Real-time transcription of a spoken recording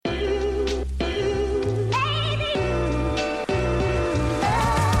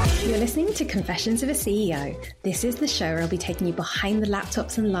Welcome to Confessions of a CEO. This is the show where I'll be taking you behind the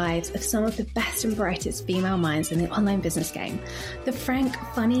laptops and lives of some of the best and brightest female minds in the online business game. The frank,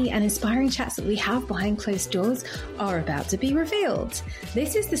 funny, and inspiring chats that we have behind closed doors are about to be revealed.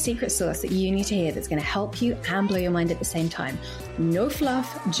 This is the secret sauce that you need to hear that's going to help you and blow your mind at the same time. No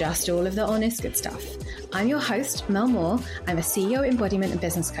fluff, just all of the honest good stuff. I'm your host, Mel Moore. I'm a CEO embodiment and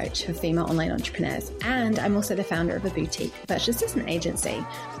business coach for female online entrepreneurs, and I'm also the founder of a boutique virtual assistant agency.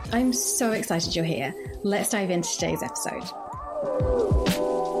 I'm so excited you're here. Let's dive into today's episode.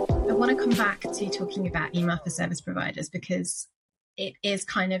 I want to come back to talking about email for service providers because it is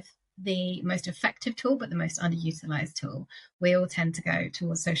kind of the most effective tool, but the most underutilized tool. We all tend to go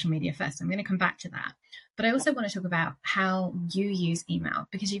towards social media first. I'm going to come back to that. But I also want to talk about how you use email,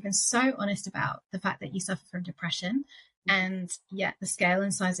 because you've been so honest about the fact that you suffer from depression, and yet the scale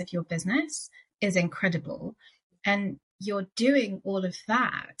and size of your business is incredible. And you're doing all of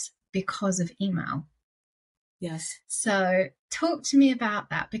that because of email. Yes. So talk to me about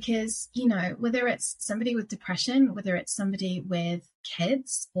that, because, you know, whether it's somebody with depression, whether it's somebody with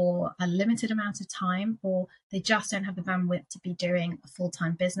kids or a limited amount of time, or they just don't have the bandwidth to be doing a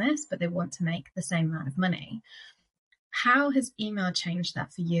full-time business, but they want to make the same amount of money. How has email changed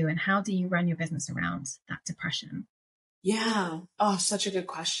that for you? And how do you run your business around that depression? Yeah. Oh, such a good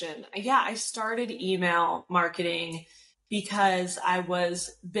question. Yeah. I started email marketing because I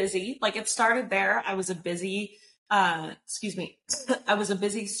was busy. Like, it started there. I was a busy, I was a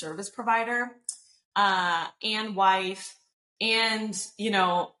busy service provider, and wife, and,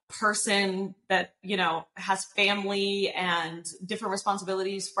 person that, has family and different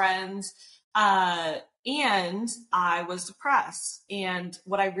responsibilities, friends. And I was depressed. And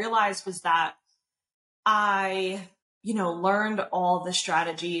what I realized was that I learned all the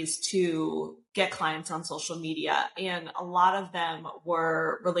strategies to get clients on social media. And a lot of them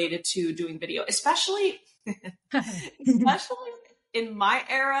were related to doing video, especially in my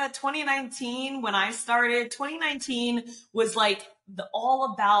era, 2019, when I started. 2019 was like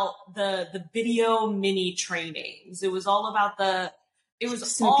all about the video mini trainings. It was all about it was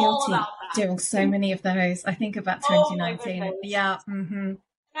so all guilty about that. Doing so many of those. I think about 2019. Oh, yeah. Mm-hmm.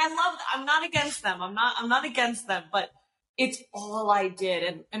 I love that. I'm not against them. I'm not against them, but it's all I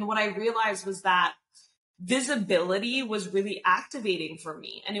did. And what I realized was that visibility was really activating for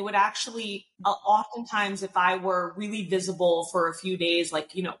me. And it would actually, oftentimes, if I were really visible for a few days,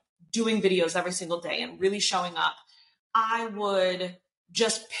 like, doing videos every single day and really showing up, I would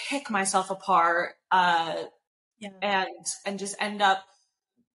just pick myself apart, and just end up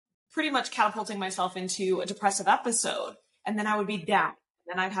pretty much catapulting myself into a depressive episode. And then I would be down.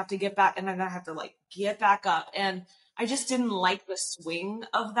 And I'd have to get back, and then I have to get back up. And I just didn't like the swing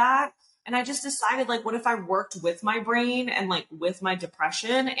of that. And I just decided, what if I worked with my brain and with my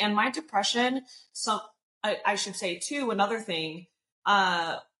depression? And my depression, I should say too, another thing.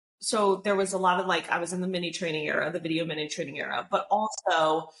 So there was a lot of I was in the mini training era, the video mini training era, but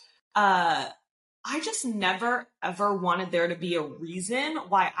also, I just never ever wanted there to be a reason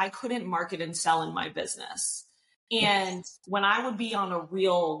why I couldn't market and sell in my business. And when I would be on a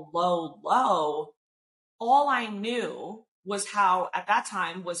real low, all I knew was how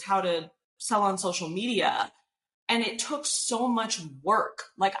to sell on social media. And it took so much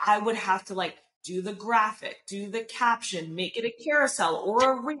work. I would have to do the graphic, do the caption, make it a carousel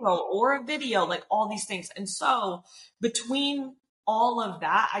or a reel or a video, all these things. And so between all of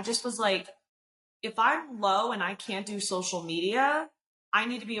that, I just was if I'm low and I can't do social media, I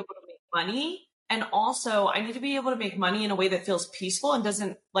need to be able to make money. And also I need to be able to make money in a way that feels peaceful and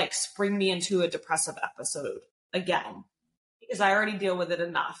doesn't spring me into a depressive episode again, because I already deal with it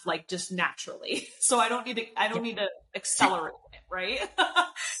enough, just naturally. So I don't need to accelerate it. Right.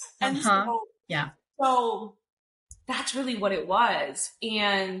 And so that's really what it was.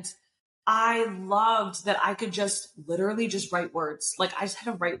 And I loved that I could just literally just write words. I just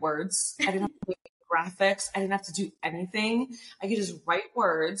had to write words. I didn't have to do graphics. I didn't have to do anything. I could just write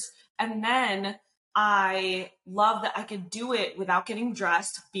words. And then I love that I could do it without getting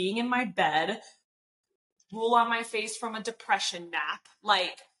dressed, being in my bed, drool on my face from a depression nap.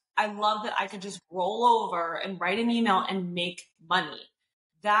 I love that I could just roll over and write an email and make money.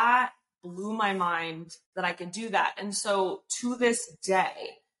 That blew my mind that I could do that. And so to this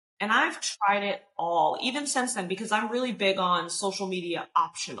day, and I've tried it all, even since then, because I'm really big on social media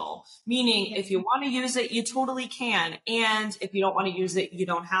optional, meaning if you want to use it, you totally can. And if you don't want to use it, you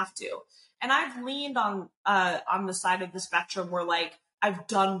don't have to. And I've leaned on the side of the spectrum where I've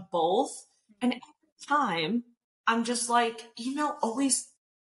done both. And every time I'm just email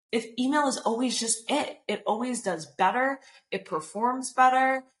is always just it always does better. It performs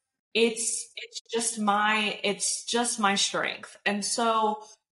better. it's just my strength. And so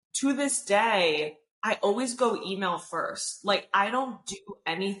to this day, I always go email first. Like, I don't do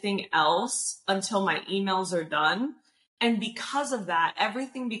anything else until my emails are done. And because of that,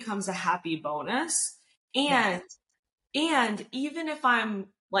 everything becomes a happy bonus. And even if I'm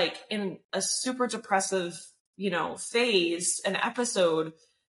like in a super depressive, phase, an episode,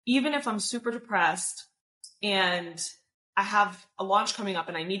 even if I'm super depressed and I have a launch coming up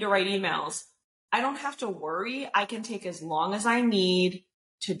and I need to write emails, I don't have to worry. I can take as long as I need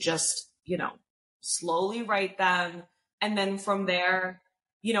to just, slowly write them. And then from there,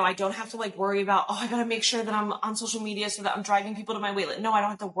 I don't have to like worry about, I got to make sure that I'm on social media so that I'm driving people to my wait list. No, I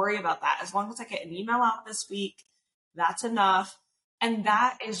don't have to worry about that. As long as I get an email out this week, that's enough. And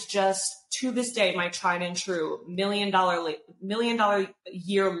that is just, to this day, my tried and true $1 million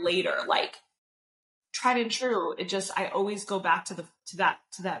year later, like tried and true. I always go back to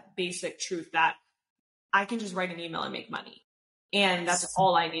that basic truth that I can just write an email and make money. And that's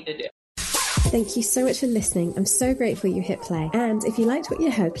all I need to do. Thank you so much for listening. I'm so grateful you hit play. And if you liked what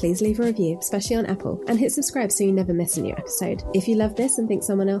you heard, please leave a review, especially on Apple, and hit subscribe so you never miss a new episode. If you love this and think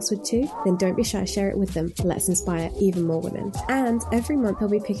someone else would too, then don't be shy, share it with them. Let's inspire even more women. And every month I'll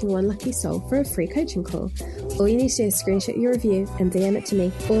be picking one lucky soul for a free coaching call. All you need to do is screenshot your review and DM it to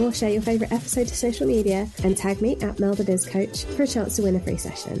me, or share your favourite episode to social media and tag me at @MelTheBizCoach for a chance to win a free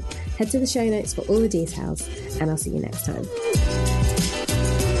session. Head to the show notes for all the details, and I'll see you next time.